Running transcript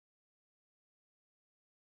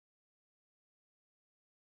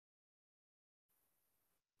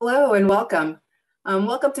Hello and welcome.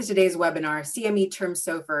 Welcome to today's webinar, CME Term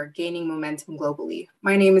SOFR, Gaining Momentum Globally.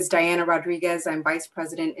 My name is Diana Rodriguez. I'm Vice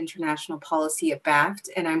President, International Policy at BAFT,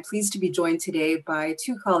 and I'm pleased to be joined today by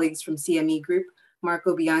two colleagues from CME Group,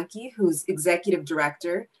 Marco Bianchi, who's Executive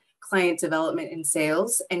Director, Client Development and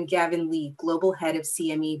Sales, and Gavin Lee, Global Head of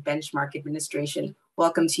CME Benchmark Administration.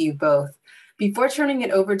 Welcome to you both. Before turning it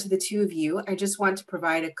over to the two of you, I just want to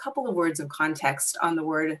provide a couple of words of context on the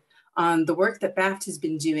work that BAFT has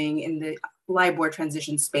been doing in the LIBOR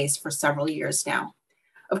transition space for several years now.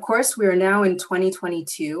 Of course, we are now in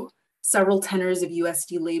 2022. Several tenors of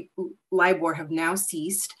USD LIBOR have now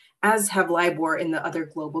ceased, as have LIBOR in the other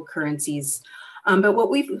global currencies. But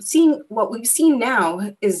what we've seen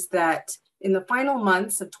now is that in the final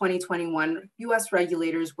months of 2021, US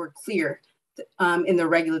regulators were clear in the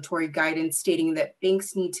regulatory guidance stating that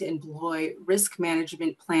banks need to employ risk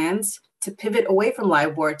management plans to pivot away from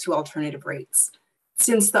LIBOR to alternative rates.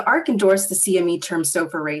 Since the ARRC endorsed the CME Term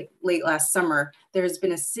SOFR rate late last summer, there has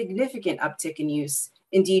been a significant uptick in use.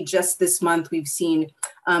 Indeed, just this month, we've seen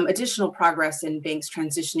additional progress in banks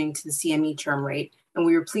transitioning to the CME term rate, and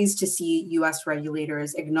we were pleased to see US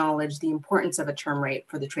regulators acknowledge the importance of a term rate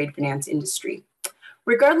for the trade finance industry.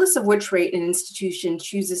 Regardless of which rate an institution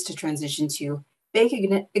chooses to transition to, bank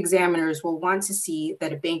examiners will want to see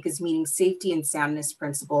that a bank is meeting safety and soundness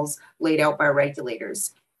principles laid out by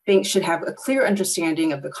regulators. Banks should have a clear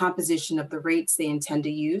understanding of the composition of the rates they intend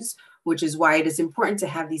to use, which is why it is important to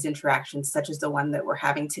have these interactions, such as the one that we're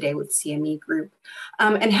having today with CME Group,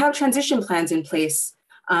 and have transition plans in place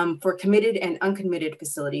for committed and uncommitted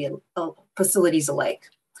facilities alike.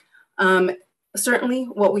 Certainly,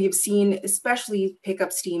 what we have seen, especially pick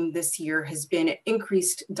up steam this year, has been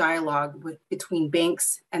increased dialogue between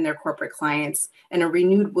banks and their corporate clients and a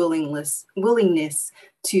renewed willingness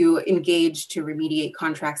to engage to remediate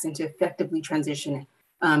contracts and to effectively transition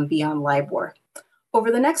beyond LIBOR.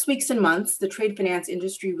 Over the next weeks and months, the trade finance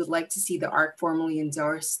industry would like to see the ARRC formally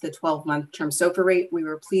endorse the 12-month term SOFR rate. We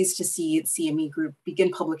were pleased to see CME Group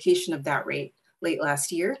begin publication of that rate late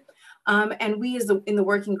last year. And we in the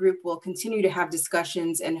working group will continue to have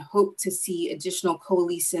discussions and hope to see additional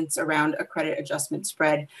coalescence around a credit adjustment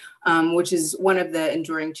spread, which is one of the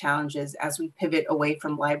enduring challenges as we pivot away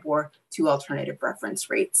from LIBOR to alternative reference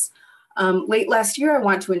rates. Late last year, I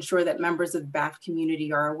want to ensure that members of the BAFT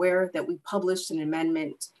community are aware that we published an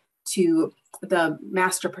amendment to the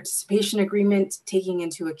Master Participation Agreement, taking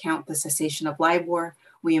into account the cessation of LIBOR.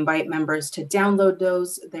 We invite members to download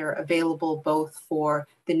those. They're available both for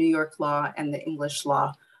the New York law and the English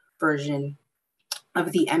law version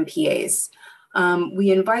of the MPAs.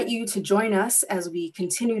 We invite you to join us as we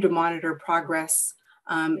continue to monitor progress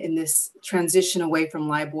in this transition away from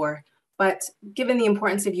LIBOR. But given the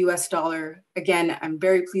importance of US dollar, again, I'm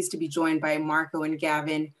very pleased to be joined by Marco and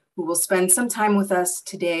Gavin, who will spend some time with us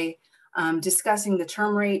today discussing the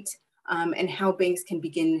term rate and how banks can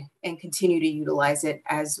begin and continue to utilize it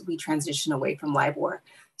as we transition away from LIBOR.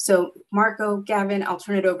 So Marco, Gavin, I'll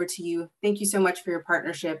turn it over to you. Thank you so much for your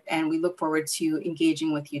partnership, and we look forward to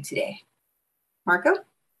engaging with you today. Marco?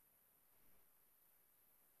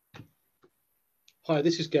 Hi,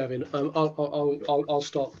 this is Gavin. I'll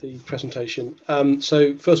start the presentation.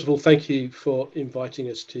 So first of all, thank you for inviting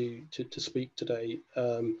us to speak today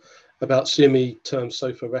about CME Term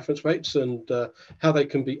SOFR reference rates and how they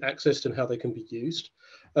can be accessed and how they can be used.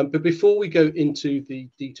 But before we go into the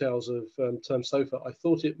details of Term SOFR, I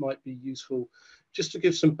thought it might be useful just to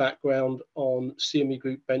give some background on CME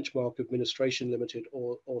Group Benchmark Administration Limited,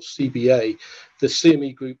 or CBA, the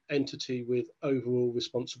CME Group entity with overall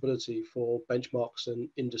responsibility for benchmarks and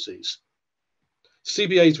indices.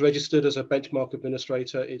 CBA is registered as a benchmark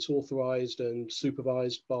administrator. It's authorised and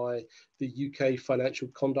supervised by the UK Financial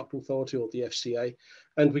Conduct Authority, or the FCA,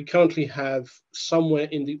 and we currently have somewhere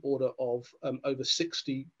in the order of over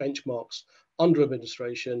 60 benchmarks under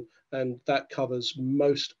administration, and that covers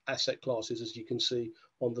most asset classes, as you can see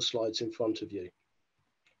on the slides in front of you.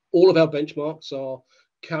 All of our benchmarks are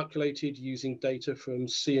calculated using data from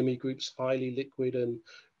CME Group's highly liquid and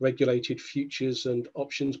regulated futures and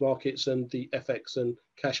options markets and the FX and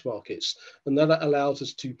cash markets. And that allows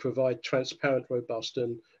us to provide transparent, robust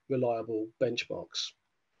and reliable benchmarks.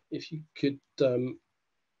 If you could,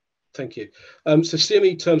 thank you. So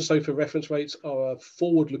CME Term SOFR reference rates are a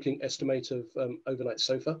forward-looking estimate of overnight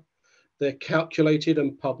SOFR. They're calculated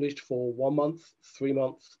and published for 1 month, 3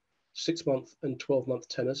 month, 6 month and 12-month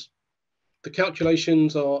tenors. The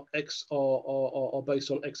calculations are based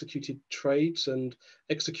on executed trades and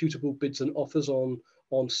executable bids and offers on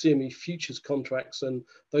CME futures contracts, and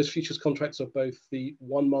those futures contracts are both the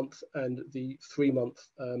 1 month and the 3 month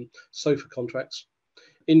SOFR contracts.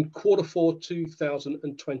 In Q4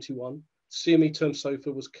 2021, CME Term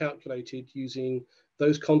SOFR was calculated using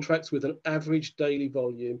those contracts with an average daily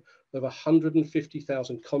volume of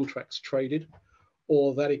 150,000 contracts traded,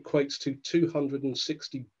 or that equates to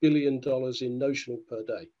 $260 billion in notional per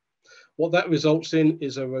day. What that results in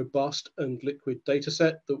is a robust and liquid data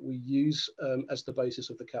set that we use as the basis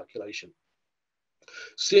of the calculation.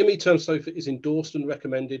 CME Term SOFR is endorsed and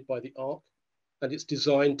recommended by the ARRC, and it's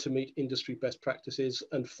designed to meet industry best practices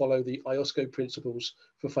and follow the IOSCO principles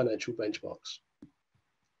for financial benchmarks.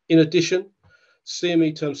 In addition,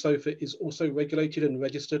 CME Term SOFR is also regulated and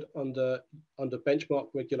registered under benchmark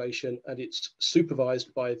regulation, and it's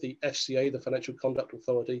supervised by the FCA, the Financial Conduct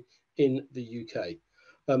Authority in the UK.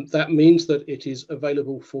 That means that it is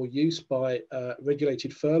available for use by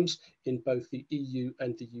regulated firms in both the EU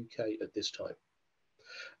and the UK at this time.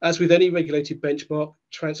 As with any regulated benchmark,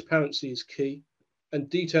 transparency is key, and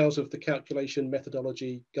details of the calculation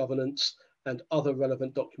methodology, governance, and other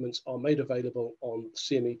relevant documents are made available on the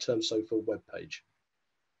CME Term SOFR webpage.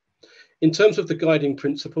 In terms of the guiding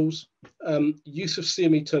principles, use of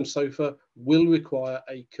CME Term SOFR will require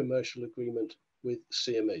a commercial agreement with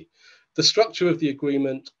CME. The structure of the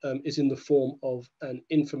agreement is in the form of an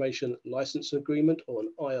information license agreement, or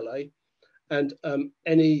an ILA, and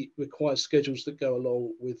any required schedules that go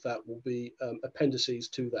along with that will be appendices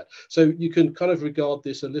to that. So you can kind of regard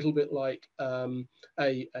this a little bit like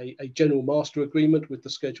a general master agreement, with the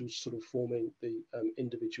schedules sort of forming the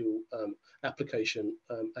individual application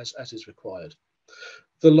as is required.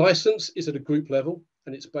 The license is at a group level,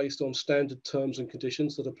 and it's based on standard terms and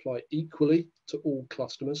conditions that apply equally to all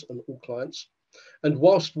customers and all clients. And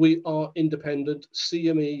whilst we are independent,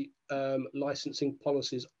 CME licensing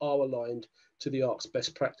policies are aligned to the ARRC's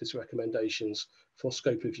best practice recommendations for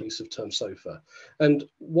scope of use of Term SOFR. And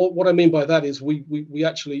what I mean by that is we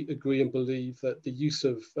actually agree and believe that the use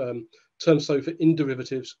of Term SOFR in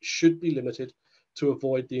derivatives should be limited to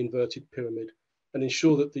avoid the inverted pyramid and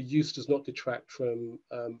ensure that the use does not detract from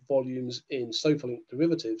volumes in SOFR-linked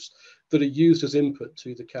derivatives that are used as input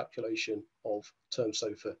to the calculation of Term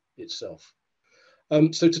SOFR itself.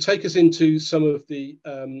 So to take us into some of the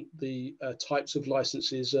types of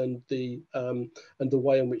licenses and the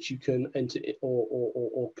way in which you can enter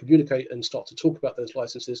or communicate and start to talk about those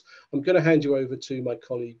licenses, I'm going to hand you over to my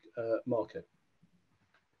colleague Marco.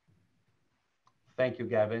 Thank you,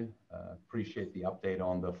 Gavin. Appreciate the update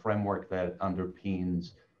on the framework that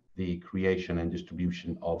underpins the creation and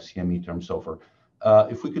distribution of CME Term SOFR.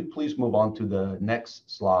 If we could please move on to the next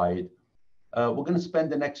slide. We're going to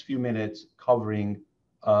spend the next few minutes covering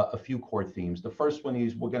a few core themes. The first one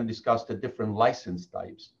is we're going to discuss the different license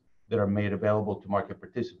types that are made available to market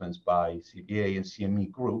participants by CBA and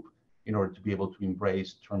CME Group in order to be able to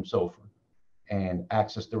embrace Term SOFR and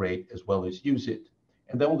access the rate as well as use it.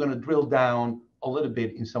 And then we're going to drill down a little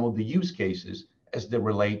bit in some of the use cases as they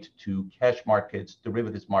relate to cash markets,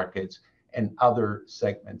 derivatives markets, and other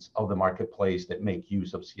segments of the marketplace that make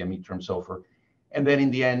use of CME Term SOFR. And then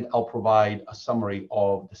in the end, I'll provide a summary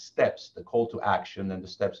of the steps, the call to action, and the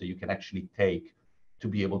steps that you can actually take to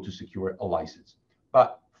be able to secure a license.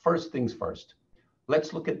 But first things first,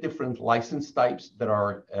 let's look at different license types that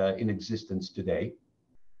are in existence today.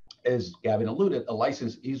 As Gavin alluded, a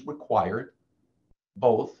license is required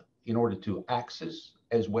both in order to access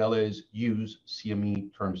as well as use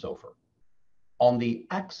CME Term SOFR. On the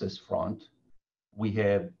access front, we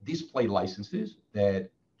have display licenses that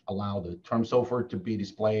allow the Term SOFR to be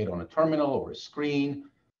displayed on a terminal or a screen,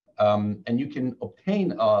 and you can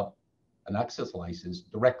obtain an access license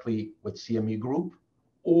directly with CME Group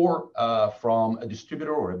or from a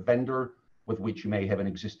distributor or a vendor with which you may have an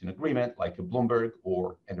existing agreement, like a Bloomberg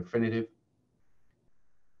or an Affinitive.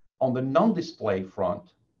 On the non-display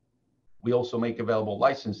front, we also make available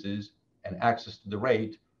licenses and access to the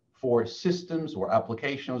rate for systems or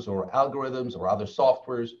applications or algorithms or other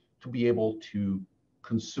softwares to be able to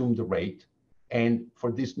consume the rate. And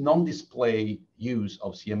for this non-display use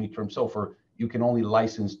of CME Term SOFR, you can only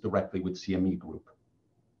license directly with CME Group.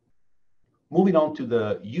 Moving on to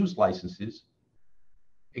the use licenses.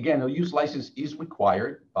 Again, a use license is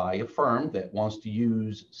required by a firm that wants to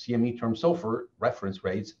use CME Term SOFR reference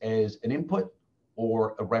rates as an input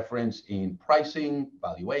or a reference in pricing,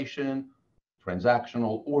 valuation,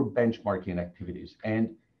 transactional, or benchmarking activities.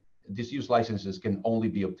 And these use licenses can only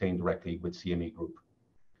be obtained directly with CME Group.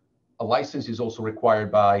 A license is also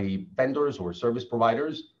required by vendors or service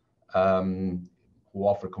providers who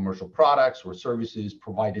offer commercial products or services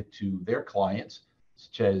provided to their clients,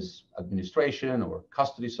 such as administration or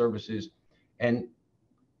custody services. And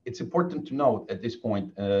it's important to note at this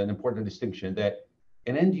point, an important distinction, that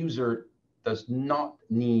an end user does not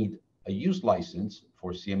need a use license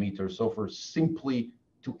for CME Term SOFR simply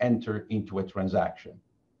to enter into a transaction.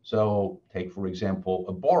 So take, for example,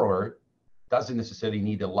 a borrower doesn't necessarily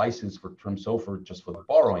need a license for Term SOFR just for the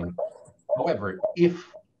borrowing. However,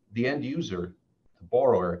 if the end user, the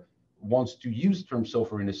borrower, wants to use Term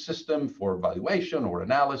SOFR in a system for valuation or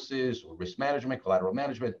analysis or risk management, collateral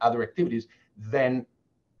management, other activities, then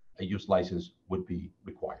a use license would be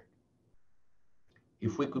required.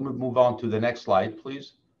 If we could move on to the next slide,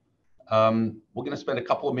 please. We're going to spend a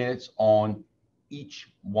couple of minutes on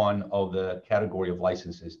each one of the category of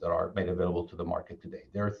licenses that are made available to the market today.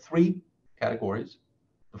 There are three categories.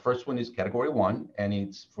 The first one is category 1, and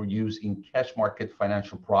it's for use in cash market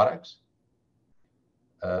financial products.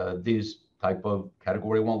 This type of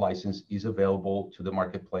category 1 license is available to the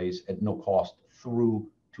marketplace at no cost through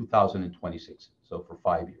 2026, so for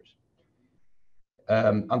 5 years.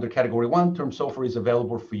 Under category 1, Term SOFR is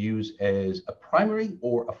available for use as a primary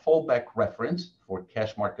or a fallback reference for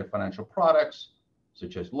cash market financial products,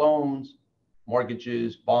 such as loans,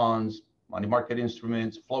 mortgages, bonds, money market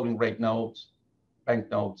instruments, floating rate notes,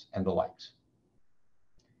 banknotes, and the likes.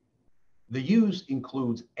 The use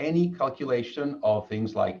includes any calculation of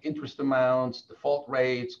things like interest amounts, default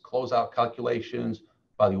rates, closeout calculations,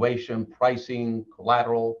 valuation, pricing,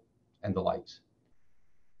 collateral, and the likes.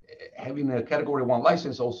 Having a category 1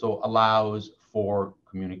 license also allows for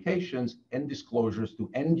communications and disclosures to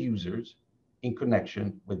end users in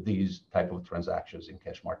connection with these type of transactions in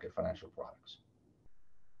cash market financial products.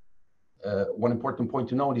 One important point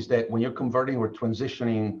to note is that when you're converting or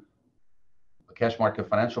transitioning a cash market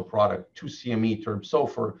financial product to CME Term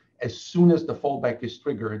SOFR, as soon as the fallback is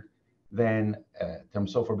triggered, then Term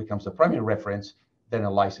SOFR becomes the primary reference, then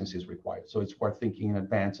a license is required. So it's worth thinking in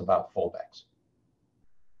advance about fallbacks.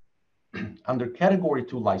 Under category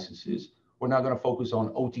 2 licenses, we're now going to focus on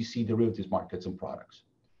OTC derivatives markets and products.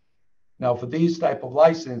 Now, for these type of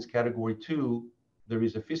license, category 2, there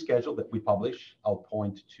is a fee schedule that we publish. I'll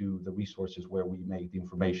point to the resources where we make the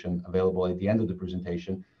information available at the end of the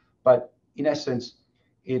presentation. But in essence,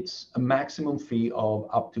 it's a maximum fee of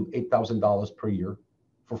up to $8,000 per year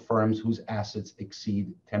for firms whose assets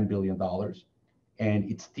exceed $10 billion. And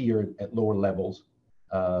it's tiered at lower levels,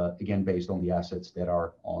 again, based on the assets that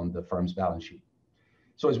are on the firm's balance sheet.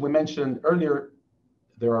 So as we mentioned earlier,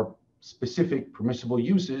 there are specific permissible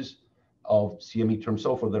uses of CME Term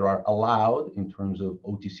SOFR that are allowed in terms of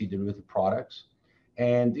OTC derivative products.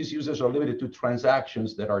 And these uses are limited to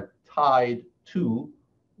transactions that are tied to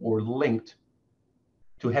or linked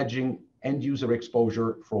to hedging end user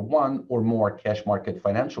exposure for one or more cash market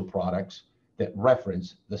financial products that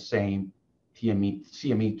reference the same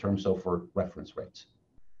CME Term SOFR reference rates.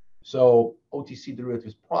 So OTC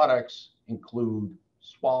derivatives products include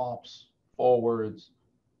swaps, forwards,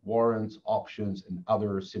 warrants, options, and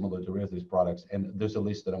other similar derivatives products. And there's a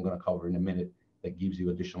list that I'm going to cover in a minute that gives you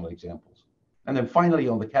additional examples. And then finally,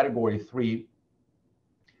 on the category 3,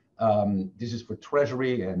 this is for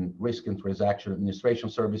treasury and risk and transaction administration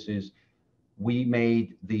services. We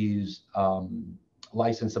made these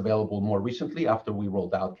license available more recently after we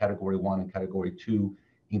rolled out category 1 and category 2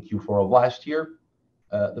 in Q4 of last year.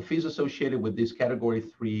 The fees associated with this category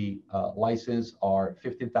 3 license are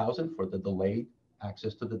 $15,000 for the delayed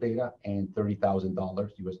access to the data and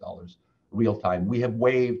 $30,000 US dollars real time. We have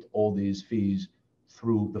waived all these fees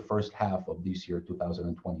through the first half of this year,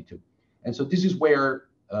 2022. And so this is where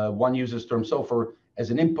one uses Term SOFR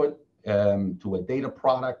as an input to a data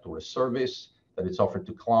product or a service that it's offered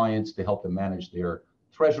to clients to help them manage their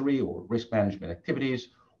treasury or risk management activities,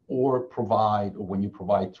 or when you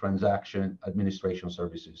provide transaction administration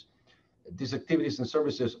services. These activities and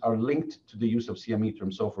services are linked to the use of CME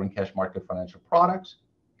Term SOFR in cash market financial products,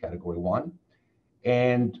 category 1,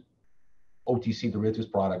 and OTC derivatives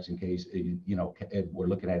products in case we're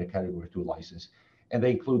looking at a category 2 license. And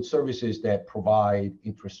they include services that provide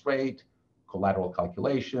interest rate, collateral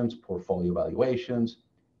calculations, portfolio valuations,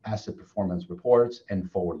 asset performance reports, and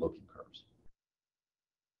forward-looking curves.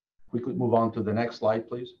 We could move on to the next slide,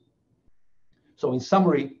 please. So in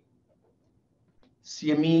summary,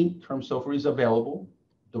 CME Term SOFR is available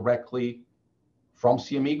directly from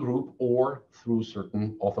CME Group or through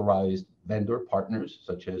certain authorized vendor partners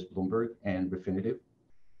such as Bloomberg and Refinitiv.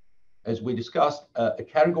 As we discussed, a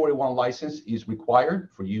category 1 license is required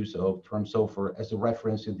for use of Term SOFR as a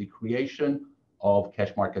reference in the creation of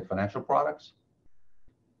cash market financial products.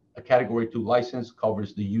 A category 2 license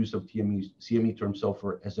covers the use of CME Term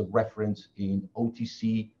SOFR as a reference in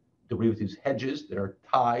OTC derivatives hedges that are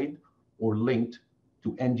tied or linked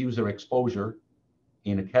to end user exposure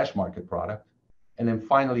in a cash market product. And then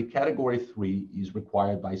finally, category 3 is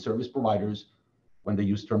required by service providers when they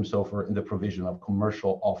use Term SOFR in the provision of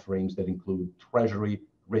commercial offerings that include treasury,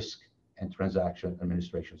 risk, and transaction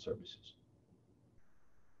administration services.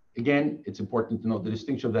 Again, it's important to note the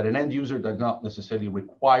distinction that an end user does not necessarily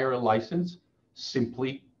require a license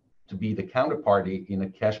simply to be the counterparty in a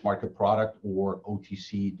cash market product or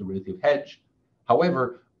OTC derivative hedge.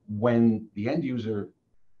 However, when the end user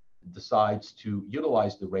decides to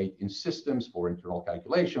utilize the rate in systems for internal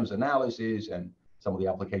calculations, analysis, and some of the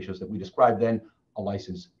applications that we described, then a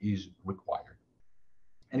license is required.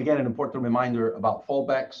 And again, an important reminder about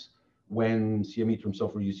fallbacks when CME Term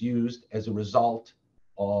SOFR is used as a result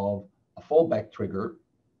of a fallback trigger,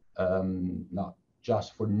 not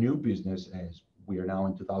just for new business as we are now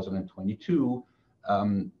in 2022,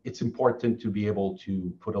 it's important to be able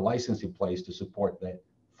to put a license in place to support that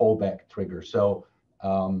fallback trigger. So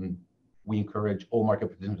we encourage all market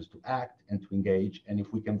participants to act and to engage. And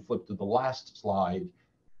if we can flip to the last slide,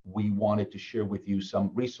 we wanted to share with you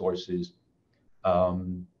some resources.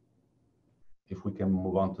 If we can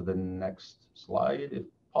move on to the next slide, if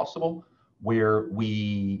possible, where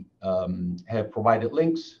we have provided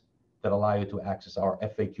links that allow you to access our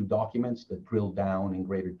FAQ documents that drill down in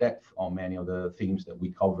greater depth on many of the themes that we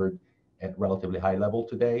covered at relatively high level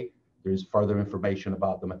today. There's further information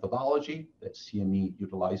about the methodology that CME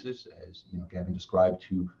utilizes, as Gavin described,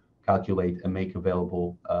 to calculate and make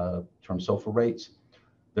available Term SOFR rates.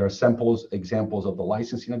 There are examples of the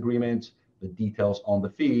licensing agreement, the details on the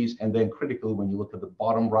fees, and then critically, when you look at the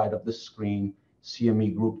bottom right of the screen,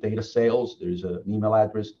 CME Group data sales, there's an email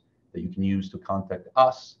address that you can use to contact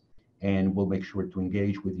us, and we'll make sure to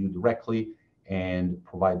engage with you directly and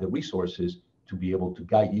provide the resources to be able to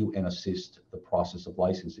guide you and assist the process of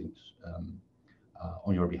licensing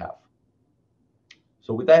on your behalf.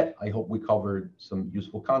 So with that, I hope we covered some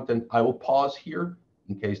useful content. I will pause here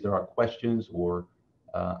in case there are questions or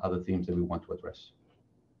other themes that we want to address.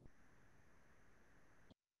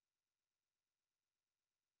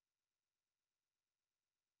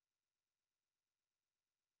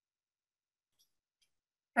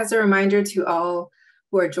 As a reminder to all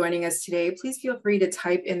who are joining us today, please feel free to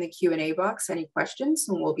type in the Q&A box any questions,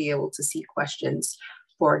 and we'll be able to see questions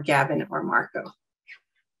for Gavin or Marco.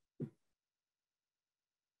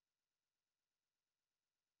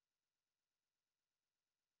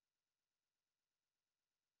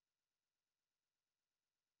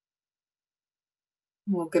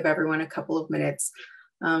 We'll give everyone a couple of minutes.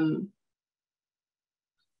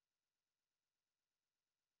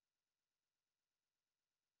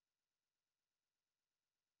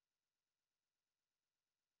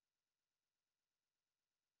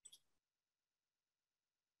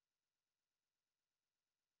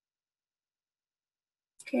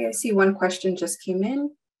 Okay, I see one question just came in.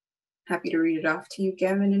 Happy to read it off to you,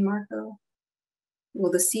 Gavin and Marco. Will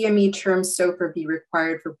the CME Term SOFR be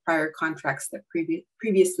required for prior contracts that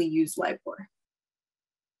previously used LIBOR?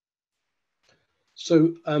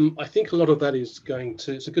 So I think a lot of that is going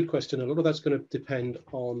to, it's a good question. A lot of that's going to depend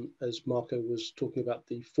on, as Marco was talking about,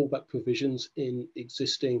 the fallback provisions in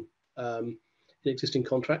existing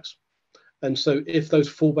contracts. And so if those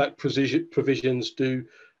fallback provisions do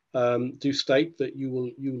state that you will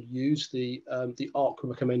use the ARRC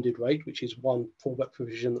recommended rate, which is one fallback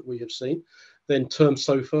provision that we have seen, then Term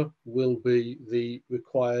SOFR will be the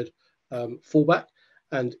required fallback.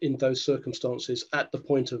 And in those circumstances, at the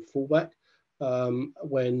point of fallback,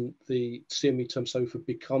 when the CME Term SOFR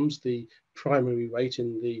becomes the primary rate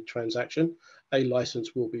in the transaction, a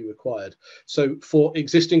license will be required. So for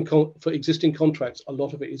existing contracts, a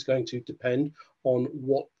lot of it is going to depend on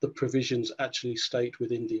what the provisions actually state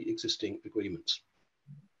within the existing agreements.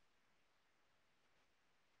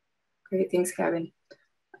 Great, thanks, Gavin.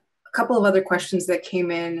 A couple of other questions that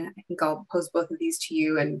came in. I think I'll pose both of these to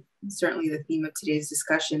you, and certainly the theme of today's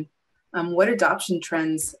discussion. What adoption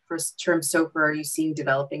trends for Term SOFR are you seeing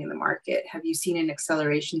developing in the market? Have you seen an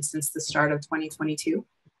acceleration since the start of 2022?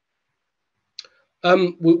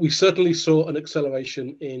 We certainly saw an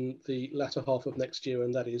acceleration in the latter half of next year,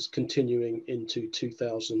 and that is continuing into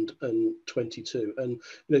 2022. And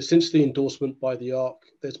since the endorsement by the ARRC,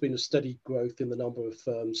 there's been a steady growth in the number of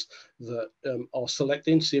firms that are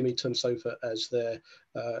selecting CME Term SOFR as their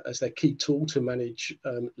key tool to manage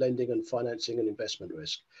lending and financing and investment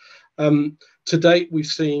risk. To date, we've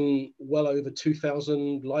seen well over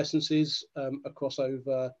 2,000 licenses across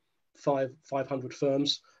over 500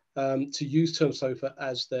 firms. to use Term SOFR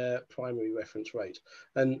as their primary reference rate.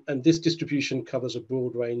 And this distribution covers a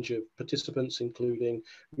broad range of participants, including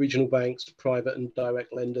regional banks, private and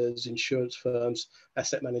direct lenders, insurance firms,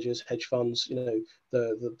 asset managers, hedge funds,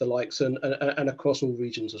 the likes, and across all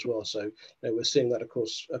regions as well. So we're seeing that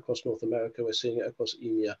across North America, we're seeing it across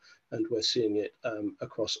EMEA, and we're seeing it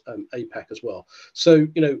across APAC as well. So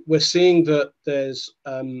we're seeing that there's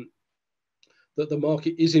that the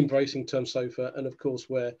market is embracing Term SOFR, and of course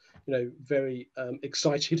we're very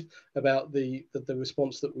excited about the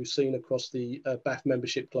response that we've seen across the BAFT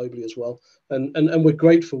membership globally as well, and we're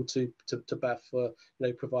grateful to BAFT for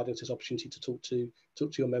providing us this opportunity to talk to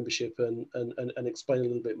your membership and explain a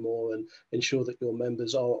little bit more and ensure that your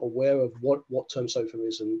members are aware of what Term SOFR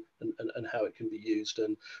is and how it can be used.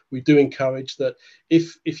 And we do encourage that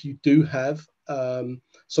if you do have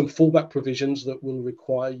some fallback provisions that will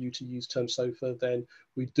require you to use Term SOFR, then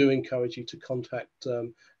we do encourage you to contact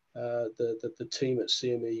the team at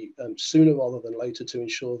CME sooner rather than later to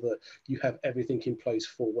ensure that you have everything in place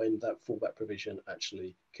for when that fallback provision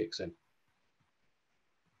actually kicks in.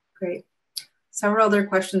 Great. Several other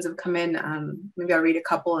questions have come in. Maybe I'll read a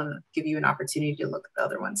couple and give you an opportunity to look at the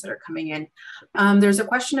other ones that are coming in. There's a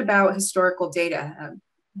question about historical data.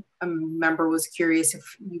 A member was curious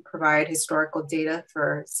if you provide historical data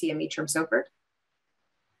for CME Term SOFR.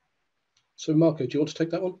 So Marco, do you want to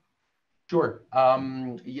take that one? Sure.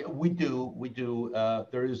 Yeah, we do.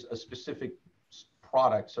 There is a specific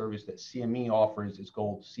product service that CME offers. It's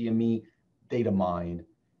called CME Data Mine,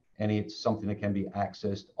 and it's something that can be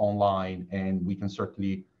accessed online, and we can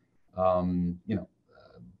certainly,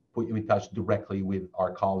 put you in touch directly with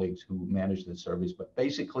our colleagues who manage the service. But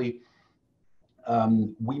basically,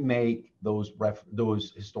 we make those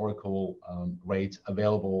historical rates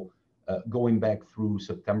available going back through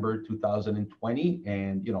September 2020,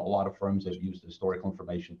 and a lot of firms have used historical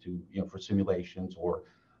information to for simulations or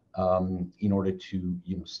in order to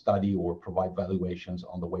study or provide valuations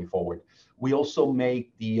on the way forward. We also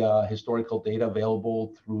make the historical data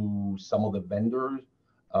available through some of the vendors.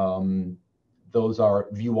 Those are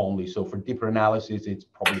view only, so for deeper analysis, it's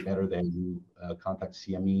probably better that you contact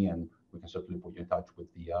CME, and we can certainly put you in touch with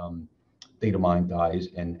the data mine guys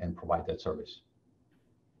and provide that service.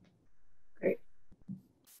 Great.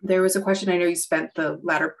 There was a question, I know you spent the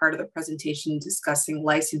latter part of the presentation discussing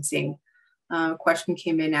licensing. A question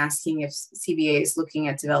came in asking if CBA is looking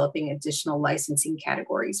at developing additional licensing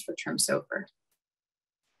categories for Term SOFR.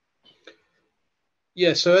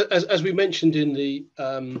 Yeah, so as we mentioned in the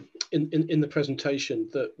presentation,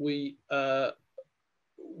 that we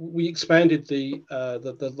expanded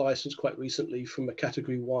the license quite recently from a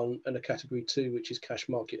category 1 and a category 2, which is cash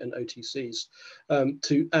market and OTCs,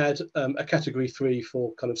 to add a category 3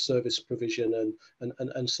 for kind of service provision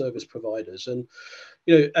and service providers. And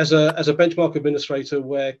as a benchmark administrator,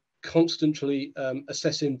 we're constantly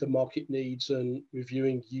assessing the market needs and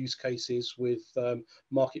reviewing use cases with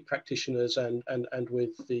market practitioners and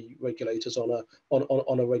with the regulators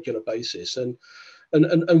on a regular basis. And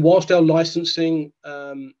whilst our licensing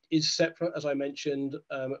is separate, as I mentioned,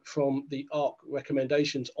 from the ARRC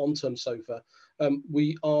recommendations on Term SOFR,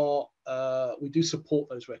 we do support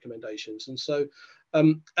those recommendations. And so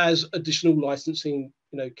as additional licensing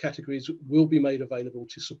categories will be made available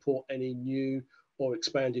to support any new or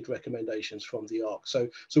expanded recommendations from the ARRC.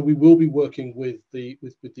 So we will be working with the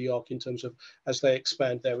ARRC in terms of, as they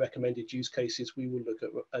expand their recommended use cases, we will look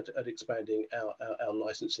at expanding our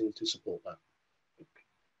licensing to support that.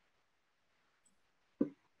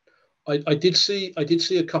 I did see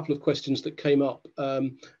a couple of questions that came up,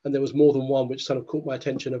 and there was more than one which kind of caught my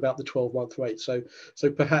attention about the 12-month rate. So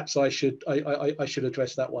perhaps I should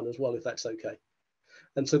address that one as well, if that's okay.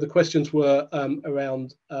 And so the questions were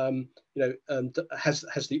around, has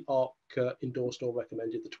the ARRC endorsed or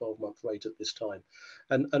recommended the 12-month rate at this time?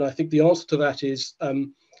 And I think the answer to that is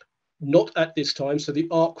not at this time. So the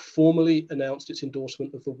ARRC formally announced its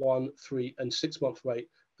endorsement of the 1, 3, and 6-month rate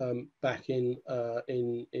back in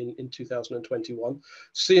 2021.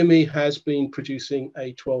 CME has been producing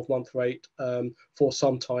a 12-month rate for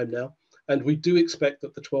some time now, and we do expect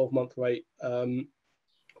that the 12-month rate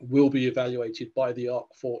will be evaluated by the ARRC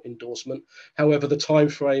for endorsement. However, the time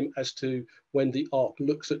frame as to when the ARRC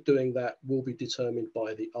looks at doing that will be determined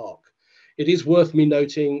by the ARRC. It is worth me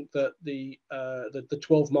noting that the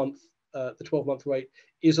 12-month rate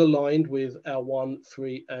is aligned with our 1,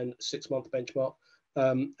 3, and 6-month benchmark.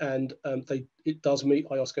 it does meet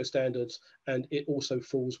IOSCO standards, and it also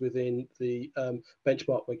falls within the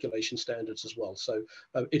benchmark regulation standards as well. So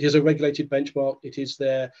it is a regulated benchmark. It is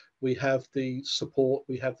there. We have the support.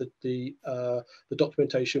 We have the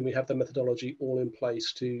documentation. We have the methodology all in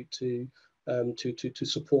place to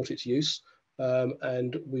support its use.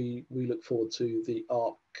 And we look forward to the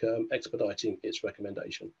ARRC expediting its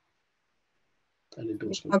recommendation and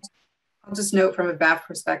endorsement. I'll just note from a BAFT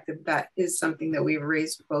perspective, that is something that we've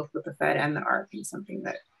raised both with the Fed and the ARRC, and something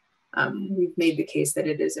that we've made the case that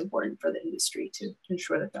it is important for the industry to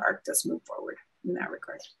ensure that the ARRC does move forward in that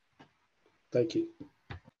regard. Thank you.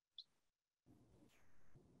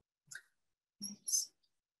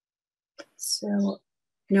 So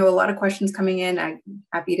I know a lot of questions coming in. I'm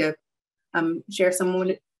happy to share some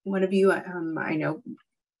with one of you. I know,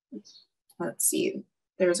 let's see,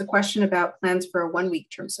 there's a question about plans for a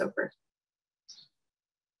 1-week term SOFR.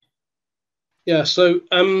 Yeah, so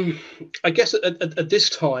I guess at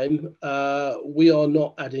this time we are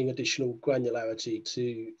not adding additional granularity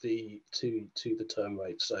to the term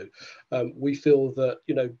rate. So we feel that,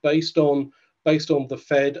 you know, based on the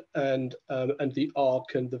Fed and the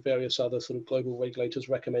ARRC and the various other sort of global regulators'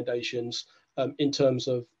 recommendations in terms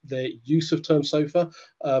of their use of term SOFR,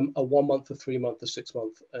 a 1 month, a 3 month, a 6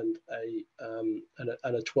 month, and a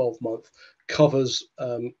 12-month covers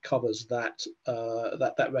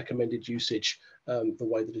that recommended usage the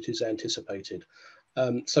way that it is anticipated.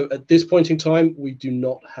 So at this point in time, we do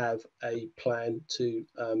not have a plan to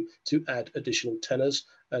add additional tenors,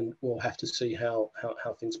 and we'll have to see how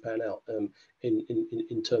things pan out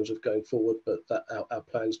in terms of going forward. But that our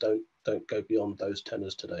plans don't go beyond those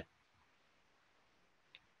tenors today.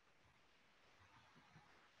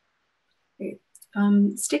 Great.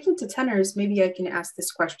 Sticking to tenors, maybe I can ask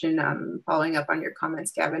this question, following up on your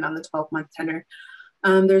comments, Gavin, on the 12-month tenor.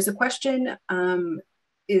 There's a question,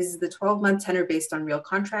 is the 12-month tenor based on real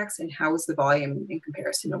contracts, and how is the volume in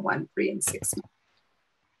comparison to 1, 3, and 6 months?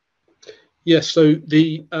 Yes, so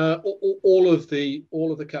the all of the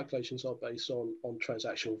calculations are based on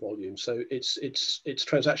transactional volume. So it's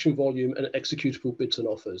transaction volume and executable bids and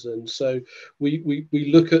offers. And so we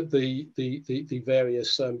look at the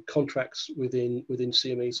various contracts within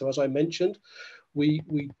CME. So as I mentioned,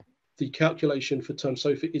 the calculation for term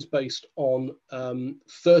SOFR is based on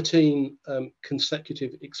 13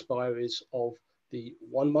 consecutive expiries of the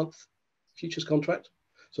 1 month futures contract.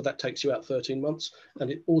 So that takes you out 13 months. And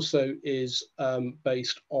it also is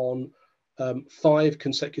based on 5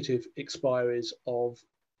 consecutive expiries of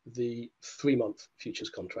the 3 month futures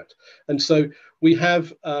contract. And so we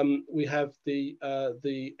have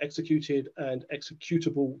the executed and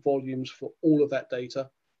executable volumes for all of that data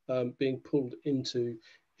being pulled into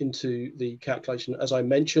the calculation. As I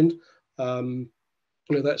mentioned,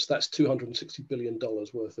 you know, that's $260 billion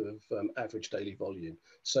worth of average daily volume.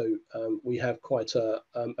 So we have quite a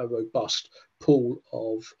robust pool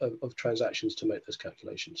of transactions to make those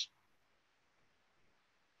calculations.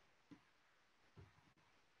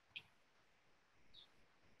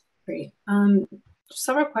 Great.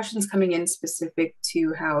 Several questions coming in specific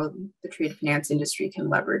to how the trade finance industry can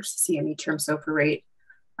leverage the CME Term SOFR rate,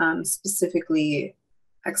 specifically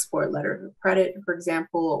export letter of credit, for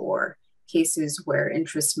example, or cases where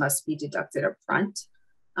interest must be deducted up front.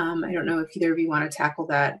 I don't know if either of you want to tackle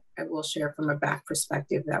that. I will share from a BAFT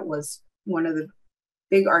perspective. That was one of the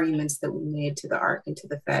big arguments that we made to the ARRC and to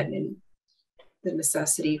the Fed, and the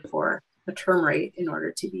necessity for a term rate in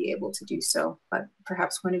order to be able to do so. But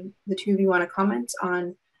perhaps one of the two of you want to comment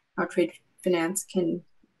on how trade finance can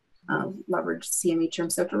leverage CME Term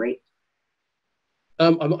SOFR rate? I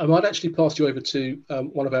might actually pass you over to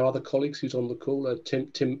one of our other colleagues who's on the call,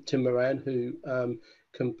 Tim Moran, who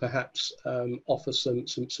can perhaps offer some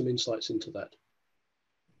insights into that.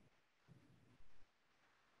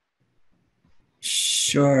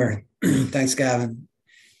 Sure. Thanks, Gavin.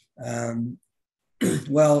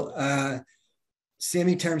 Well,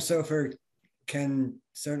 CME Term SOFR can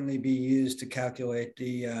certainly be used to calculate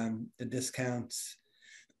the discounts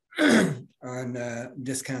on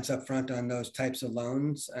discounts up front on those types of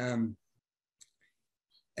loans. And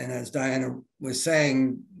as Diana was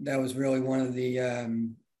saying, that was really one of the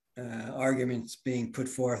arguments being put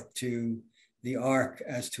forth to the ARRC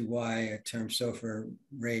as to why a term SOFR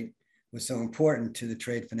rate was so important to the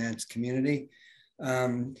trade finance community.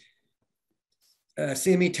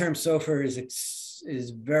 CME Term SOFR is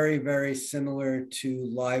very, very similar to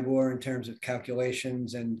LIBOR in terms of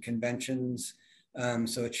calculations and conventions.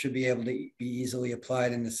 So it should be able to be easily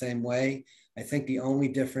applied in the same way. I think the only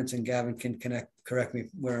difference, and Gavin can correct me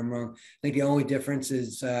where I'm wrong, I think the only difference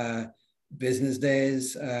is business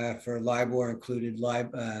days for LIBOR included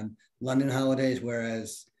London holidays,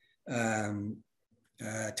 whereas term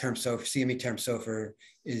SOFR, CME Term SOFR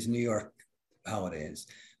is New York holidays.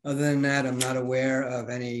 Other than that, I'm not aware of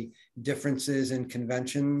any differences in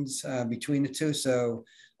conventions between the two. So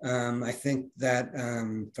I think that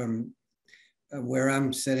from where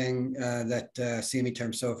I'm sitting, that CME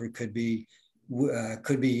Term SOFR could be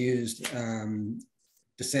used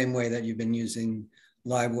the same way that you've been using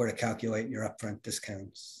LIBOR to calculate your upfront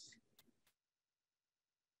discounts.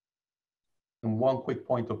 And one quick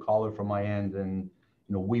point of color from my end, and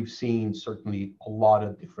we've seen certainly a lot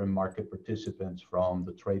of different market participants from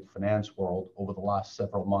the trade finance world over the last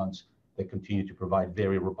several months that continue to provide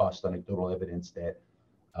very robust anecdotal evidence that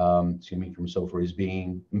CME Term SOFR is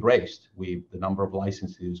being embraced. The number of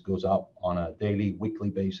licenses goes up on a daily, weekly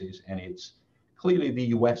basis, and it's clearly the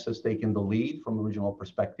US has taken the lead from a regional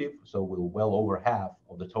perspective, so we're well over half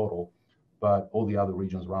of the total, but all the other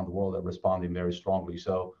regions around the world are responding very strongly.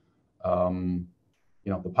 So,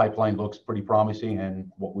 the pipeline looks pretty promising,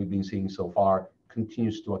 and what we've been seeing so far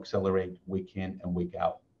continues to accelerate week in and week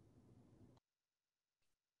out.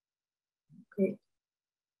 Great.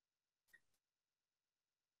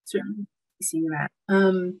 Certainly seeing that.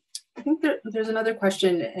 I think there's another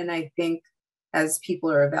question, and I think as people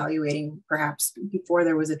are evaluating, perhaps before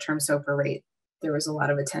there was a term SOFR rate, there was a lot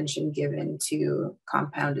of attention given to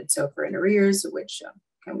compounded SOFR in arrears, which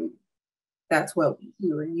that's what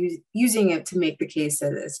we were using it to make the case,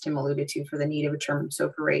 as Tim alluded to, for the need of a term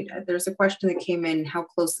SOFR rate. There's a question that came in: how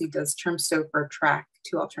closely does term SOFR track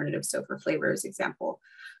to alternative SOFR flavors, example,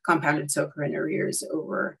 compounded SOFR in arrears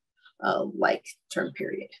over a like term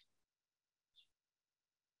period?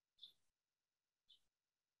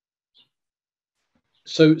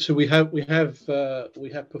 So we have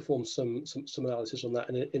performed some analysis on that,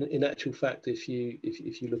 and in actual fact, if you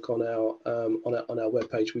look on our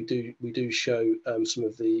webpage, we do show some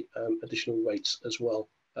of the additional rates as well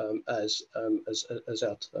as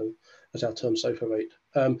our term SOFR rate.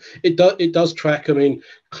 It does track. I mean,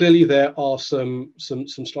 clearly there are some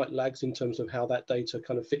slight lags in terms of how that data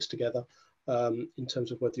kind of fits together. In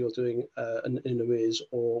terms of whether you're doing in arrears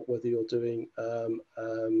or whether you're doing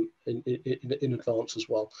in advance as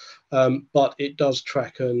well, but it does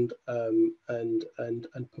track and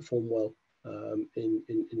perform well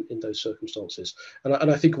in those circumstances.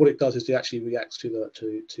 And I think what it does is it actually reacts to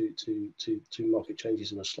market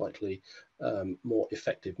changes in a slightly more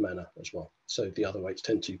effective manner as well. So the other rates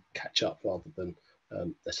tend to catch up rather than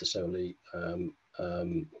necessarily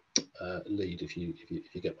lead, if you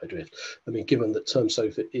get my drift. I mean, given that term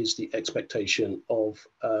SOFR is the expectation of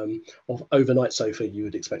overnight SOFR, you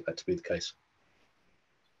would expect that to be the case.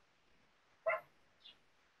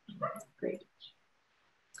 Great.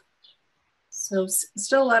 So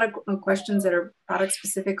still a lot of questions that are product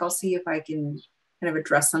specific. I'll see if I can kind of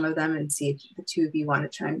address some of them and see if the two of you want to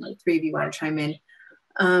chime, or three of you want to chime in.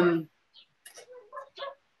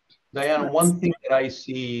 Diana, one thing that I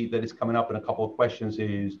see that is coming up in a couple of questions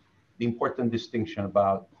is the important distinction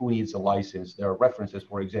about who needs a license. There are references,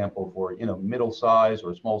 for example, for middle size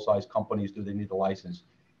or small size companies, do they need a license?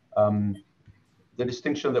 The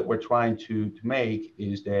distinction that we're trying to make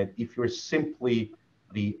is that if you're simply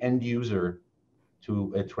the end user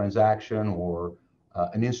to a transaction or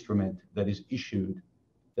an instrument that is issued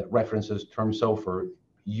that references term SOFR,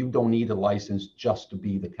 you don't need a license just to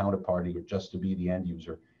be the counterparty or just to be the end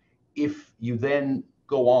user. If you then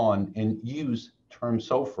go on and use term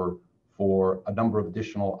SOFR for a number of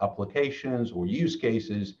additional applications or use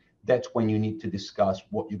cases, that's when you need to discuss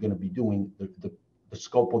what you're going to be doing, the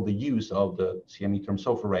scope of the use of the CME Term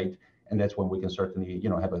SOFR rate, and that's when we can certainly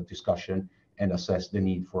have a discussion and assess the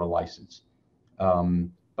need for a license.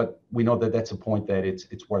 But we know that that's a point that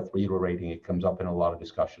it's worth reiterating. It comes up in a lot of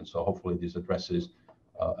discussions. So hopefully this addresses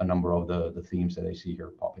a number of the themes that I see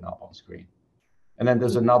here popping up on screen. And then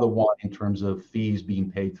there's another one in terms of fees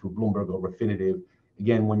being paid through Bloomberg or Refinitiv.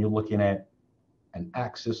 Again, when you're looking at an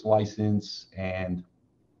access license and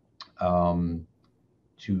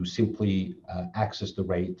to simply access the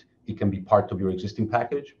rate, it can be part of your existing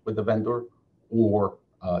package with the vendor, or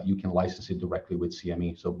you can license it directly with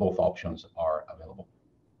CME. So both options are available.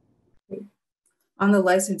 On the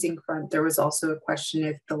licensing front, there was also a question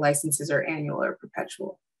if the licenses are annual or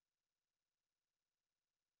perpetual.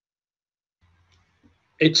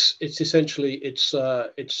 It's essentially it's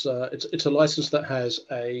a license that has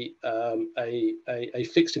a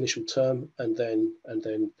fixed initial term and then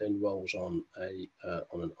rolls on an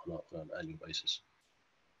annual basis.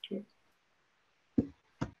 Okay.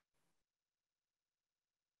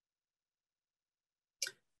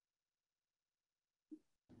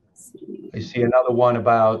 I see another one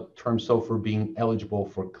about term SOFR being eligible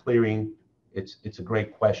for clearing. It's a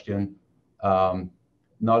great question.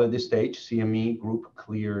 Not at this stage. CME Group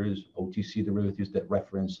clears OTC derivatives that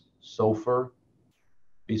reference SOFR,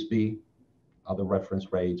 BSB, other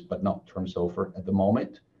reference rates, but not term SOFR at the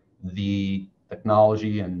moment. The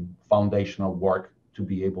technology and foundational work to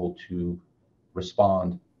be able to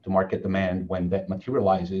respond to market demand when that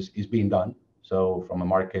materializes is being done. So from a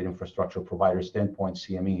market infrastructure provider standpoint,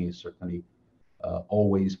 CME is certainly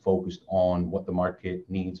always focused on what the market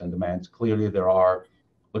needs and demands. Clearly, there are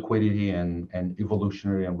liquidity and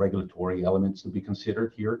evolutionary and regulatory elements to be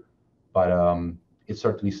considered here, but it's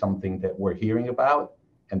certainly something that we're hearing about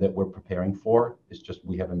and that we're preparing for. It's just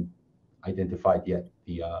we haven't identified yet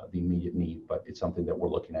the immediate need, but it's something that we're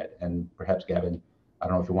looking at. And perhaps, Gavin, I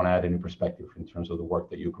don't know if you want to add any perspective in terms of the work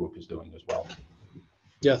that your group is doing as well.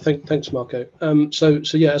 Yeah, thanks, Marco.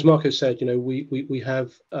 So yeah, as Marco said, we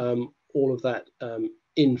have all of that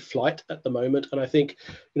in flight at the moment, and I think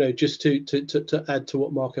just to add to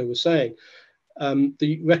what Marco was saying,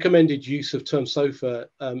 the recommended use of term SOFR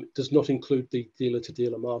does not include the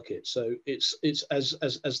dealer-to-dealer market. So it's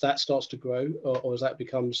as that starts to grow, or as that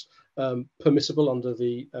becomes permissible under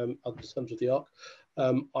the ARRC,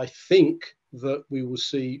 I think that we will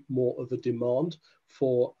see more of a demand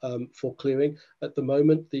for clearing. At the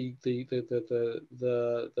moment, the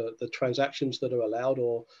transactions that are allowed,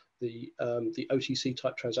 or the OTC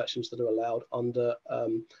type transactions that are allowed under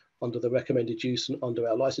the recommended use and under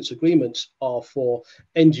our license agreements, are for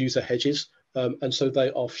end user hedges, and so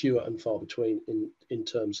they are fewer and far between in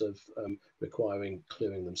terms of requiring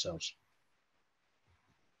clearing themselves.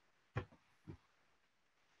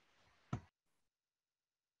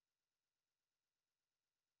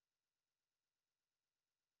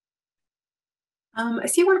 I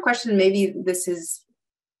see one question, maybe this is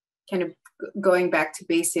kind of going back to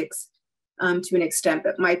basics to an extent,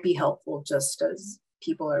 but might be helpful just as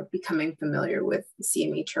people are becoming familiar with the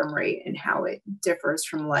CME term rate and how it differs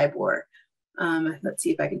from LIBOR. Let's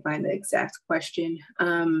see if I can find the exact question.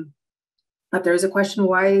 But there is a question,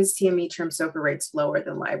 why is CME term SOFR rates lower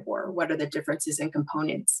than LIBOR? What are the differences in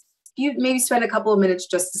components? You maybe spend a couple of minutes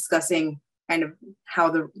just discussing kind of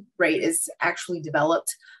how the rate is actually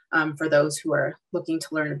developed for those who are looking to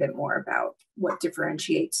learn a bit more about what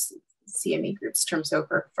differentiates CME Group's term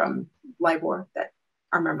SOFR from LIBOR that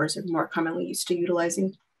our members are more commonly used to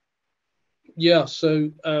utilizing. Yeah,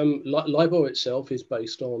 so LIBOR itself is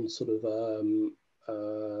based on sort of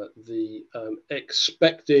the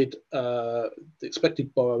expected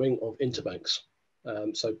borrowing of interbanks,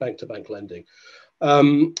 so bank-to-bank lending,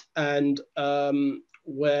 and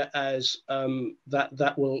whereas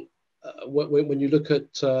that will when you look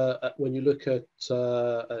at SOFR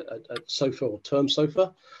or term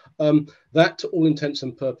SOFR, that to all intents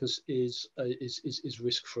and purposes is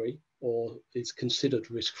risk-free, or is considered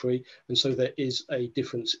risk-free, and so there is a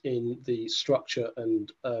difference in the structure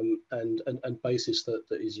and basis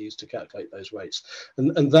that is used to calculate those rates,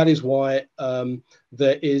 and that is why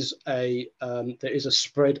there is a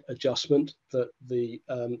spread adjustment that the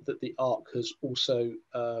ARRC has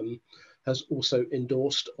also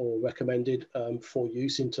endorsed or recommended for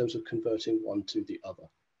use in terms of converting one to the other.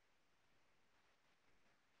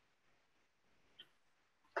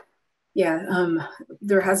 Yeah,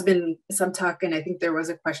 there has been some talk, and I think there was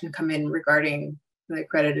a question come in regarding the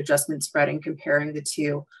credit adjustment spread and comparing the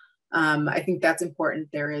two. I think that's important.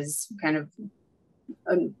 There is kind of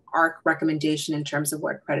an ARRC recommendation in terms of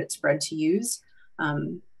what credit spread to use,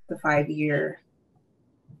 the 5-year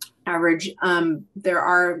average. There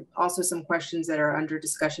are also some questions that are under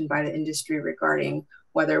discussion by the industry regarding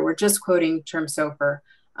whether we're just quoting term SOFR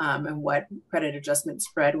and what credit adjustment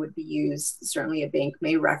spread would be used. Certainly a bank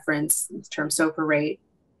may reference term SOFR rate,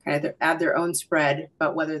 kind of add their own spread,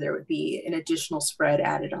 but whether there would be an additional spread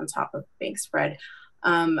added on top of bank spread.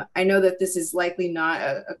 I know that this is likely not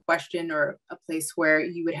a question or a place where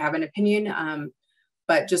you would have an opinion,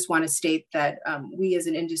 but just want to state that we as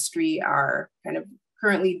an industry are kind of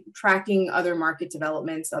currently tracking other market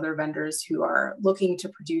developments, other vendors who are looking to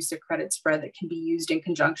produce a credit spread that can be used in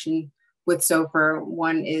conjunction with SOFR.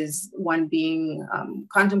 One being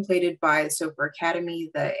contemplated by the SOFR Academy,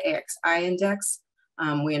 the AXI index.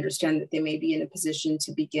 We understand that they may be in a position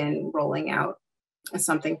to begin rolling out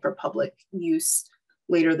something for public use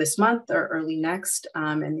later this month or early next,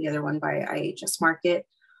 and the other one by IHS Markit.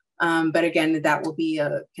 But again, that will be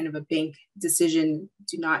a kind of a bank decision.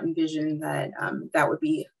 Do not envision that that would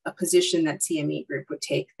be a position that CME Group would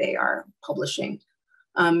take. They are publishing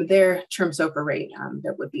their term SOFR rate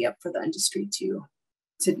that would be up for the industry to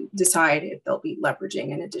decide if they'll be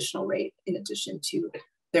leveraging an additional rate in addition to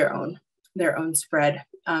their own spread.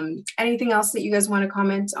 Anything else that you guys want to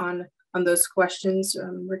comment on those questions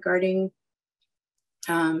regarding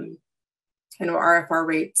kind of RFR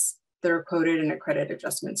rates that are quoted in a credit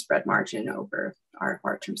adjustment spread margin over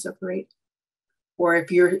RFR term SOFR rate? Or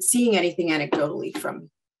if you're seeing anything anecdotally from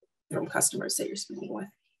customers that you're speaking with?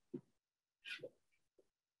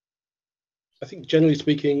 I think generally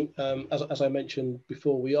speaking, as I mentioned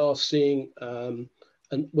before, we are seeing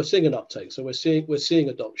and we're seeing an uptake. So we're seeing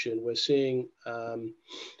adoption. We're seeing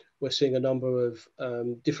a number of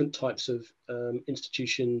different types of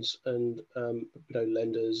institutions and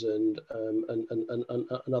lenders and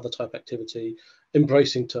other type activity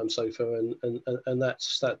embracing term SOFR, and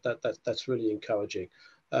that's really encouraging.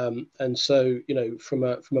 And so from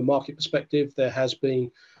a market perspective, there has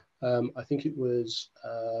been I think it was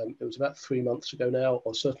about 3 months ago now,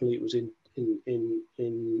 or certainly it was in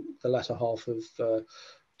the latter half of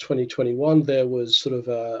 2021, there was sort of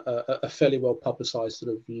a fairly well publicized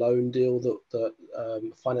sort of loan deal that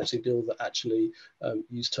financing deal that actually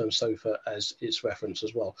used term SOFR as its reference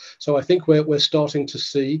as well. So I think we're starting to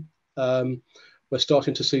see the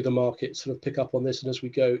market sort of pick up on this, and as we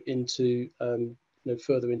go into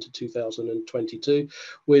further into 2022,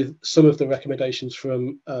 with some of the recommendations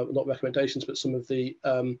from not recommendations, but some of the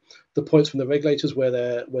points from the regulators where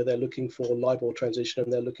they're looking for LIBOR transition,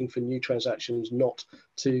 and they're looking for new transactions not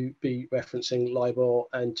to be referencing LIBOR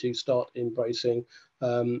and to start embracing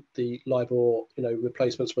the LIBOR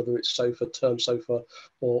replacements, whether it's SOFR, term SOFR,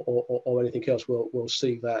 or anything else. We'll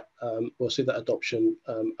see that adoption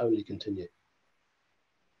only continue.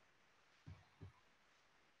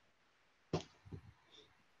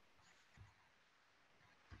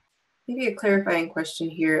 Maybe a clarifying question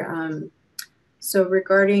here. So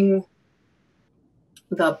regarding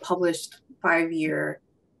the published 5-year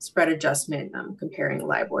spread adjustment comparing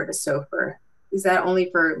LIBOR to SOFR, is that only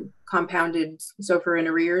for compounded SOFR in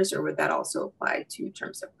arrears, or would that also apply to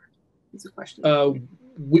term SOFR? That's a question.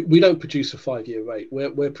 We don't produce a 5-year rate.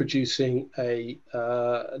 We're producing the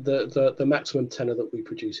maximum tenor that we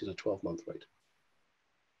produce is a 12-month rate.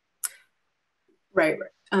 Right.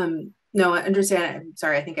 No, I understand. I'm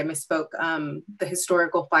sorry, I think I misspoke. The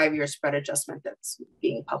historical 5-year spread adjustment that's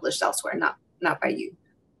being published elsewhere, not by you,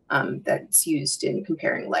 that's used in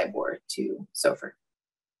comparing LIBOR to SOFR.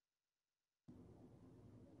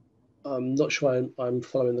 I'm not sure I'm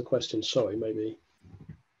following the question. Sorry, maybe.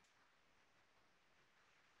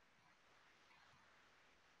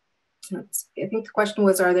 I think the question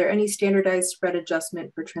was, are there any standardized spread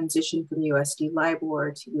adjustment for transition from USD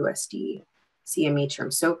LIBOR to USD CME Term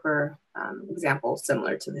SOFR, example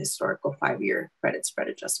similar to the historical 5-year credit spread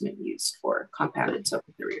adjustment used for compounded SOFR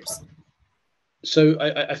arrears? So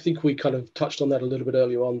I think we kind of touched on that a little bit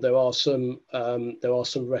earlier on. There are some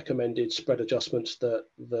recommended spread adjustments that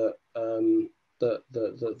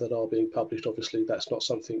are being published. Obviously, that's not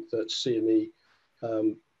something that CME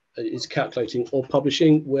is calculating or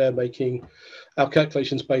publishing. We're making our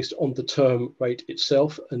calculations based on the term rate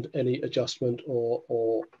itself, and any adjustment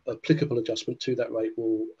or applicable adjustment to that rate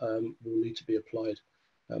will need to be applied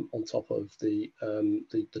on top of the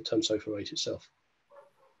term SOFR rate itself.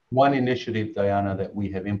 One initiative, Diana, that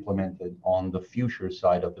we have implemented on the future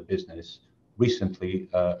side of the business recently,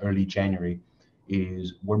 early January,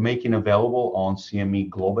 is we're making available on CME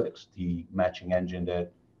Globex, the matching engine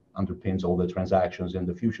that underpins all the transactions in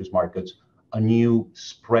the futures markets, a new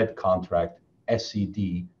spread contract,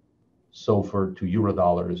 SED, SOFR to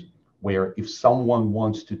Eurodollars, where if someone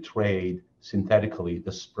wants to trade synthetically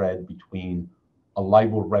the spread between a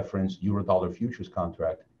LIBOR referenced Eurodollar futures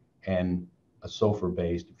contract and a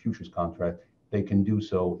SOFR-based futures contract, they can do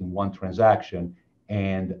so in one transaction,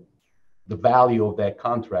 and the value of that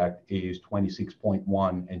contract is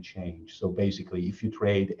 26.1 and change. So basically, if you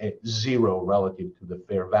trade at 0 relative to the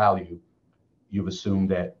fair value, you've assumed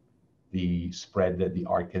that the spread that the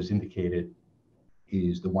ARRC has indicated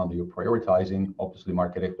is the one that you're prioritizing. Obviously,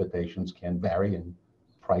 market expectations can vary and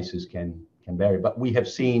prices can vary, but we have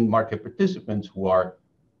seen market participants who are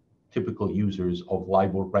typical users of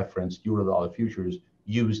LIBOR referenced Eurodollar futures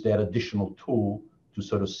use that additional tool to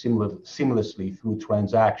sort of seamlessly through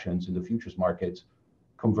transactions in the futures markets,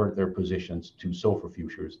 convert their positions to SOFR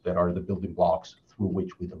futures that are the building blocks through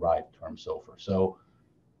which we derive term SOFR. So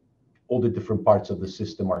all the different parts of the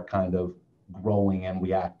system are kind of growing and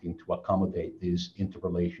reacting to accommodate these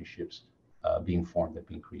interrelationships being formed and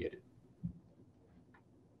being created.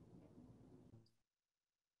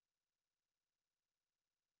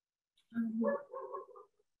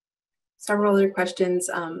 Several other questions.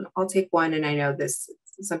 I'll take one, and I know this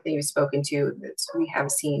is something you've spoken to. We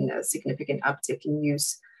have seen a significant uptick in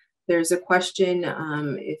use There's a question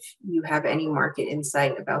if you have any market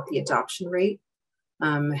insight about the adoption rate.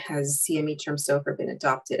 Has CME Term SOFR been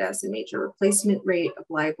adopted as a major replacement rate of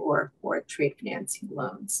LIBOR for trade financing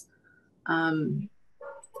loans?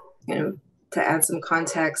 To add some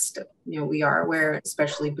context, we are aware,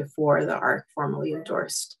 especially before the ARRC formally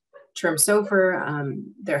endorsed Term SOFR,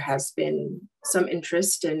 there has been some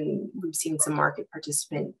interest, and we've seen some market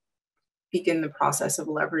participants begin the process of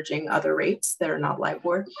leveraging other rates that are not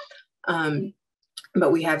LIBOR.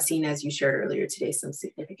 But we have seen, as you shared earlier today, some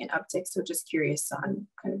significant upticks. So just curious on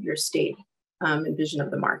kind of your state and vision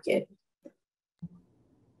of the market.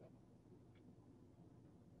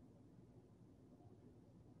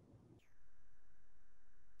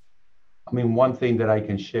 I mean, one thing that I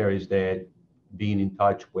can share is that being in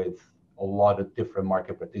touch with a lot of different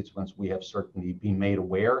market participants, we have certainly been made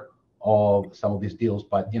aware of some of these deals,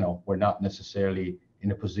 but we're not necessarily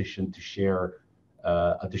in a position to share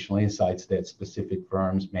additional insights that specific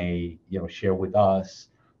firms may share with us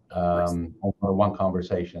on one-on-one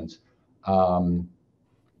conversations. But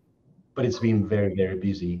it's been very, very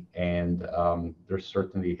busy, and there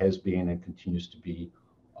certainly has been and continues to be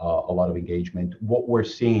a lot of engagement. What we're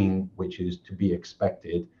seeing, which is to be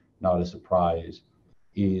expected, not a surprise,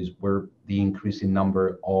 is where the increasing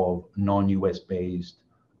number of non-US based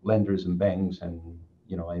lenders and banks and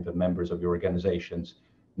even members of your organizations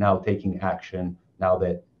now taking action, now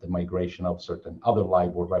that the migration of certain other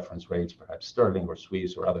LIBOR reference rates, perhaps sterling or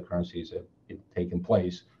Swiss or other currencies, have taken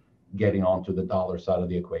place, getting onto the dollar side of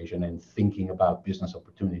the equation and thinking about business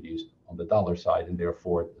opportunities on the dollar side, and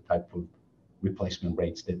therefore the type of replacement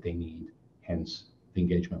rates that they need, hence the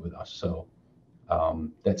engagement with us. So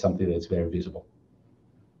that's something that's very visible.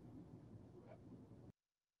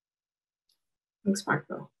 Thanks,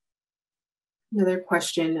 Marco. Another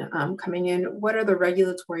question coming in. What are the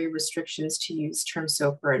regulatory restrictions to use Term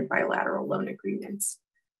SOFR in bilateral loan agreements?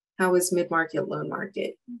 How is mid-market loan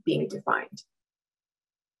market being defined?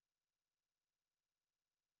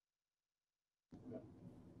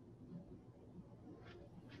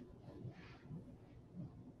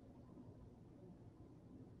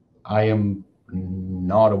 I am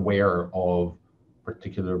not aware of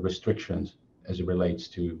particular restrictions as it relates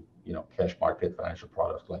to cash market financial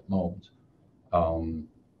products like loans.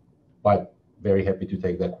 But very happy to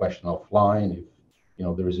take that question offline.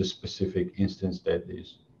 If there is a specific instance that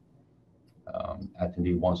is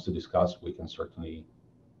attendee wants to discuss, we can certainly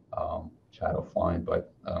chat offline.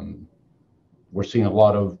 But we're seeing a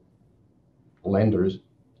lot of lenders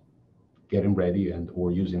getting ready and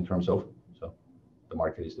or using Term SOFR. So the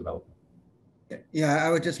market is developing. Yeah,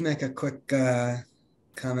 I would just make a quick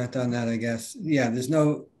comment on that, I guess. Yeah,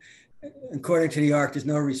 according to the ARRC, there's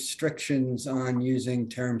no restrictions on using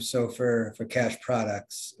Term SOFR for cash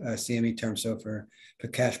products, CME Term SOFR for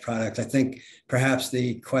cash products. I think perhaps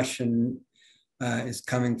the question is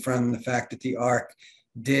coming from the fact that the ARRC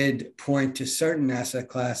did point to certain asset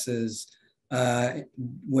classes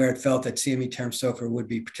where it felt that CME Term SOFR would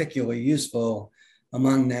be particularly useful,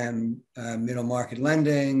 among them middle market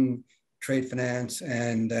lending, trade finance,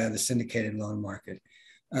 and the syndicated loan market.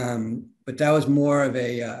 But that was more of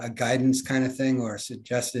a guidance kind of thing, or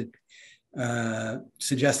suggested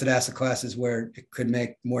asset classes where it could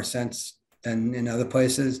make more sense than in other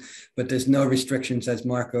places. But there's no restrictions, as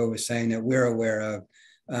Marco was saying, that we're aware of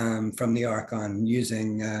from the ARRC on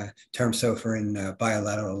using Term SOFR in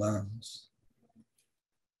bilateral loans.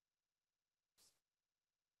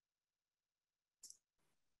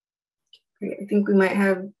 Great. I think we might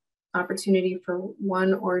have opportunity for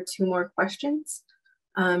one or two more questions.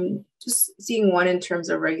 Just seeing one in terms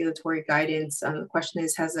of regulatory guidance. The question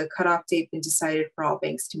is, has a cutoff date been decided for all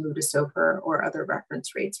banks to move to SOFR or other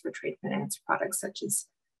reference rates for trade finance products such as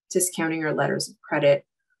discounting or letters of credit?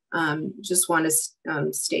 Just want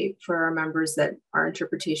to state for our members that our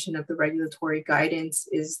interpretation of the regulatory guidance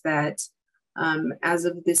is that as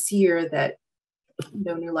of this year, that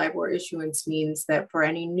no new LIBOR issuance means that for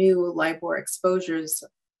any new LIBOR exposures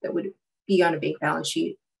that would be on a bank balance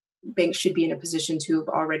sheet, banks should be in a position to have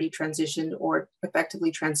already transitioned or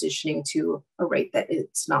effectively transitioning to a rate that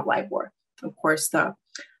is not LIBOR. Of course, the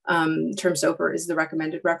Term SOFR is the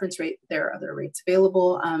recommended reference rate. There are other rates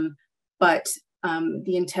available, but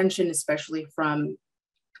the intention, especially from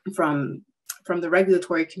the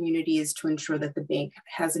regulatory community, is to ensure that the bank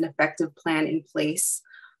has an effective plan in place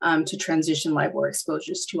to transition LIBOR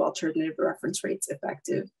exposures to alternative reference rates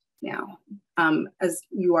effective now. As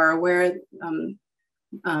you are aware,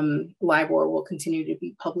 LIBOR will continue to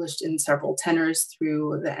be published in several tenors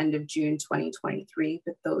through the end of June 2023,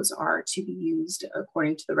 but those are to be used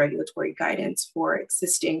according to the regulatory guidance for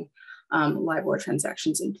existing LIBOR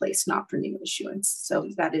transactions in place, not for new issuance. So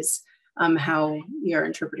that is how we are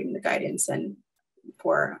interpreting the guidance, and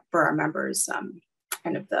for our members,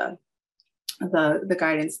 kind of the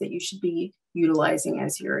guidance that you should be utilizing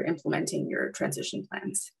as you're implementing your transition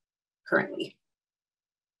plans currently.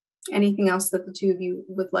 Anything else that the two of you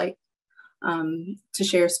would like to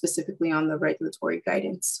share specifically on the regulatory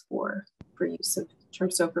guidance for use of Term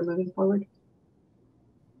SOFR moving forward?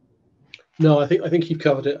 No, I think you've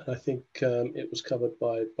covered it. I think it was covered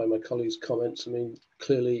by my colleagues' comments. I mean,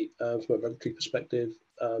 clearly, from a regulatory perspective,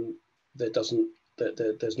 there's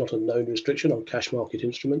not a known restriction on cash market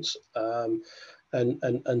instruments,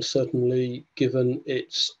 and certainly given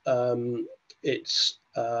its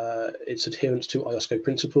adherence to IOSCO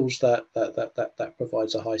principles, that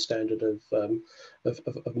provides a high standard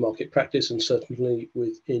of market practice, and certainly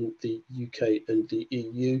within the UK and the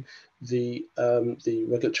EU, the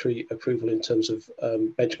regulatory approval in terms of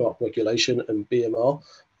benchmark regulation and BMR,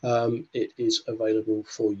 it is available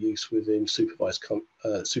for use within supervised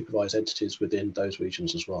entities within those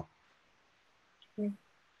regions as well. Okay.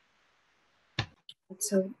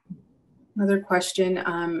 So another question,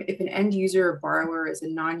 if an end user or borrower is a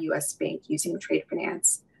non-US bank using trade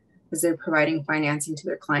finance, as they're providing financing to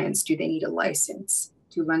their clients, do they need a license?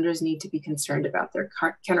 Do lenders need to be concerned about their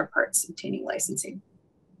counterparts obtaining licensing?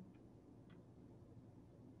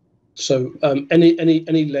 So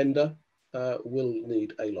any lender will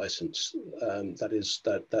need a license. That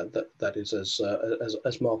is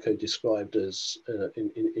as Marco described as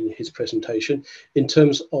in his presentation. In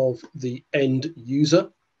terms of the end user,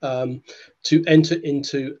 to enter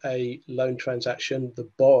into a loan transaction, the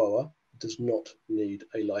borrower does not need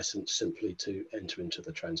a license simply to enter into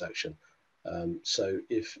the transaction. So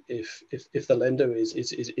if the lender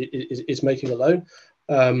is making a loan,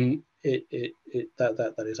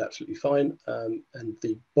 that is absolutely fine, and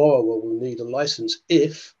the borrower will need a license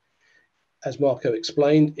if, as Marco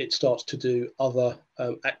explained, it starts to do other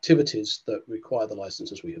activities that require the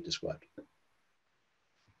license as we have described.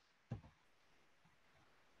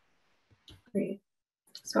 Great.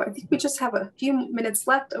 So I think we just have a few minutes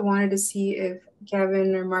left. I wanted to see if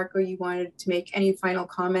Gavin or Marco, you wanted to make any final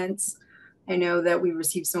comments. I know that we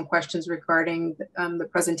received some questions regarding the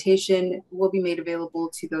presentation. It will be made available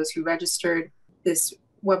to those who registered. This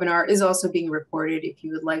webinar is also being recorded. If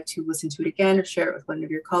you would like to listen to it again or share it with one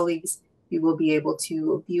of your colleagues, you will be able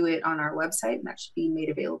to view it on our website, and that should be made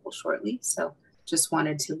available shortly. So just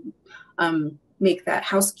wanted to make that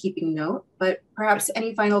housekeeping note. But perhaps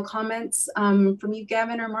any final comments from you,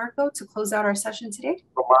 Gavin or Marco, to close out our session today?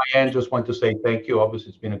 From my end, just want to say thank you. Obviously,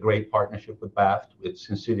 it's been a great partnership with BAFT. It's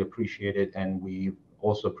sincerely appreciated, and we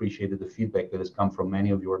also appreciated the feedback that has come from many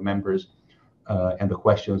of your members and the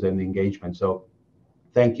questions and the engagement. So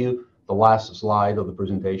thank you. The last slide of the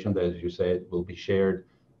presentation that, as you said, will be shared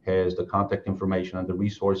has the contact information and the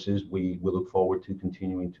resources. We look forward to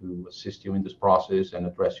continuing to assist you in this process and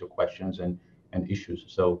address your questions and issues.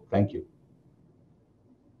 So thank you.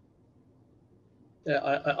 Yeah,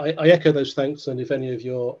 I echo those thanks, and if any of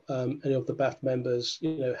the BAFT members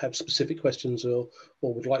have specific questions or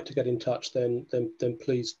would like to get in touch, then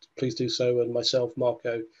please do so, and myself,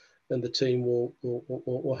 Marco, and the team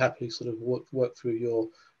will happily sort of work through your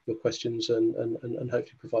questions and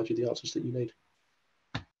hopefully provide you the answers that you need.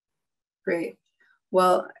 Great.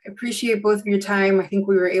 Well, I appreciate both of your time. I think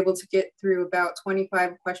we were able to get through about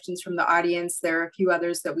 25 questions from the audience. There are a few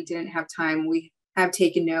others that we didn't have time. We have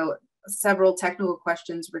taken note. Several technical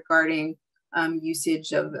questions regarding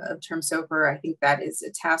usage of Term SOFR. I think that is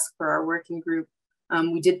a task for our working group.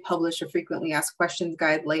 We did publish a frequently asked questions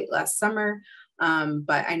guide late last summer,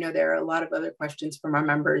 but I know there are a lot of other questions from our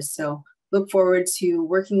members. So look forward to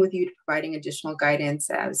working with you to providing additional guidance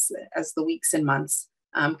as the weeks and months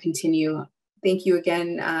continue. Thank you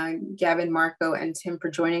again, Gavin, Marco, and Tim for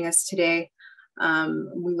joining us today.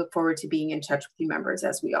 We look forward to being in touch with you members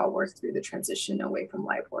as we all work through the transition away from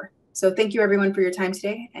LIBOR. So thank you everyone for your time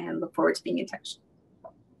today, and look forward to being in touch.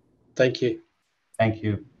 Thank you. Thank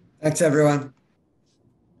you. Thanks everyone.